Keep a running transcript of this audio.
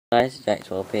Guys, Jack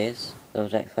 12 Pierce, or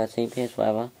Jack 13 Pierce,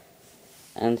 whatever.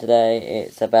 And today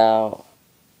it's about,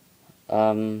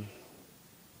 I'm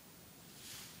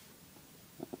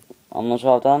not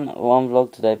sure, I've done one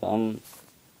vlog today, but I'm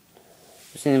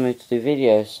just in the mood to do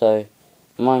videos, so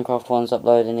Minecraft one's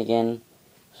uploading again,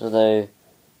 so the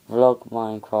vlog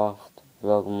Minecraft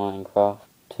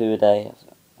 2 a day,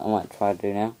 I might try to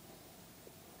do now.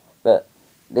 But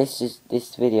this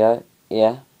video,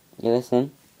 yeah, you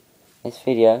listening? This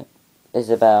video is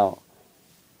about,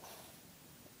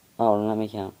 let me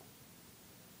count.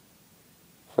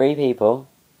 3 people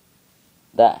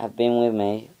that have been with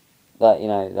me,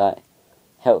 that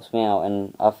helps me out,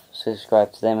 and I've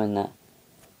subscribed to them and that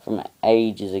from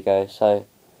ages ago. So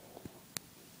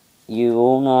you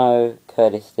all know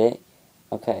Curtis Stick.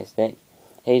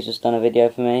 He's just done a video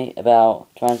for me about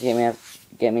trying to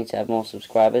get me to have more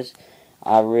subscribers.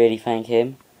 I really thank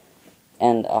him,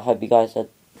 and I hope you guys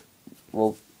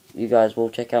will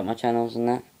check out my channels and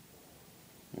that.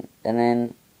 And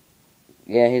then,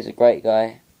 yeah, he's a great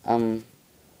guy. I'm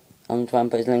trying to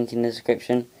put his link in the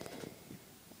description.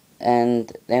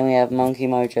 And then we have Monkey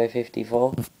Mojo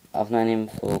 54. I've known him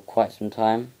for quite some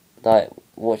time,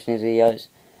 watching his videos.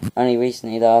 Only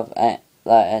recently that I've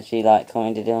actually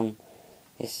commented on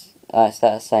his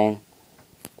status saying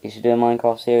you should do a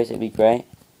Minecraft series, it'd be great.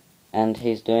 And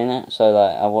he's doing that, so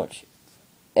I watch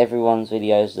everyone's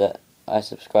videos that I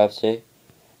subscribe to.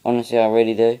 Honestly, I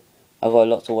really do. I've got a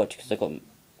lot to watch because I've got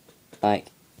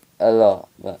a lot,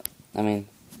 but I mean,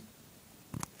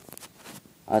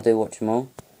 I do watch them all.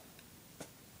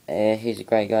 He's a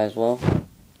great guy as well.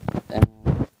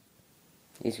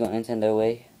 He's got Nintendo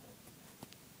Wii.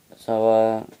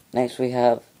 So next we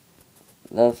have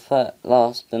the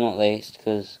last but not least,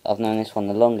 because I've known this one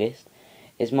the longest,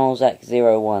 is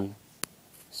Molezak01.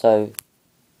 So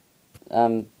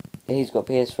he's got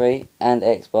PS3 and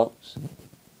Xbox,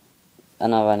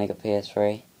 and I've only got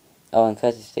PS3. Oh, and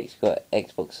 36's got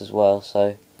Xbox as well,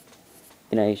 so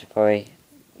you should probably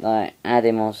add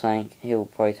him or something. He'll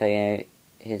probably tell you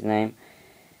his name.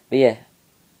 But yeah,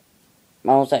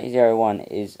 Molezak01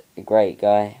 is a great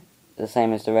guy, the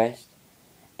same as the rest,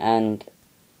 and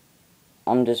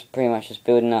I'm just pretty much just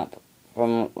building up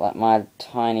from my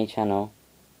tiny channel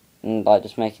and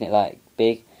just making it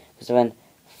big, because I've had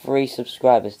 3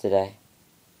 subscribers today,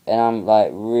 and I'm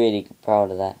really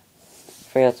proud of that.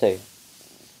 3 or 2.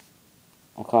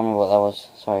 I can't remember what that was.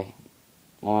 Sorry,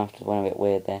 my mouth just went a bit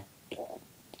weird there.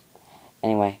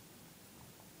 Anyway,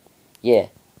 yeah.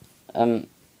 I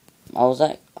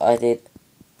did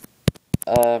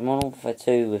Modern Warfare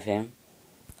 2 with him.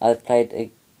 I played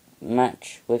a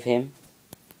match with him.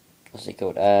 What's it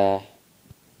called? I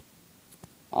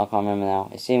can't remember now.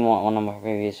 It's in one of my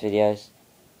previous videos,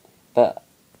 but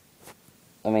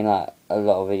I mean a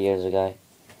lot of videos ago.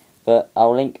 But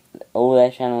I'll link all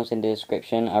their channels in the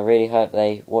description. I really hope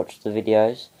they watch the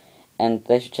videos, and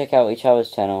they should check out each other's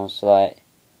channels. So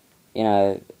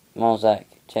Molezak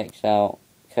checks out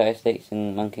Curtis Sticks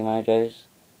and Monkey Mojo's,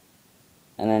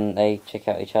 and then they check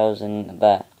out each other's and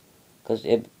that,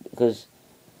 because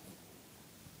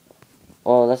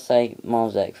well, let's say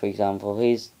Molezak, for example,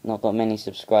 he's not got many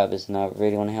subscribers, and I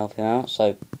really want to help him out.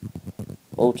 So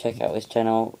all check out his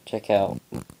channel, check out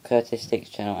Curtis Stick's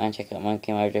channel, and check out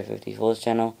Monkey Mojo 54's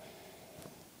channel.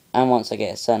 And once I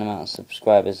get a certain amount of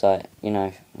subscribers,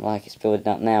 it's building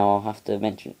up now, I'll have to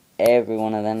mention every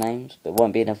one of their names, but it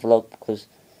won't be in a vlog because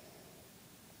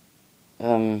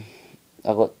I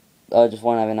just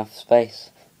won't have enough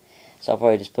space. So I'll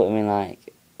probably just put them in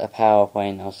a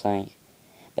PowerPoint or something.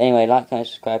 But anyway, comment,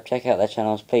 subscribe, check out their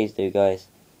channels, please do, guys.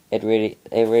 It really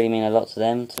mean a lot to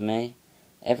them, to me,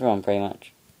 everyone pretty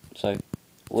much. So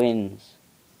wins.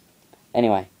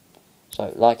 Anyway,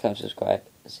 so comment, subscribe.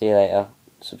 See you later.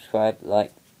 Subscribe,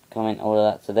 comment, all of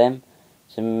that to them,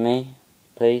 to me,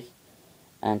 please,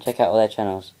 and check out all their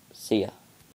channels. See ya.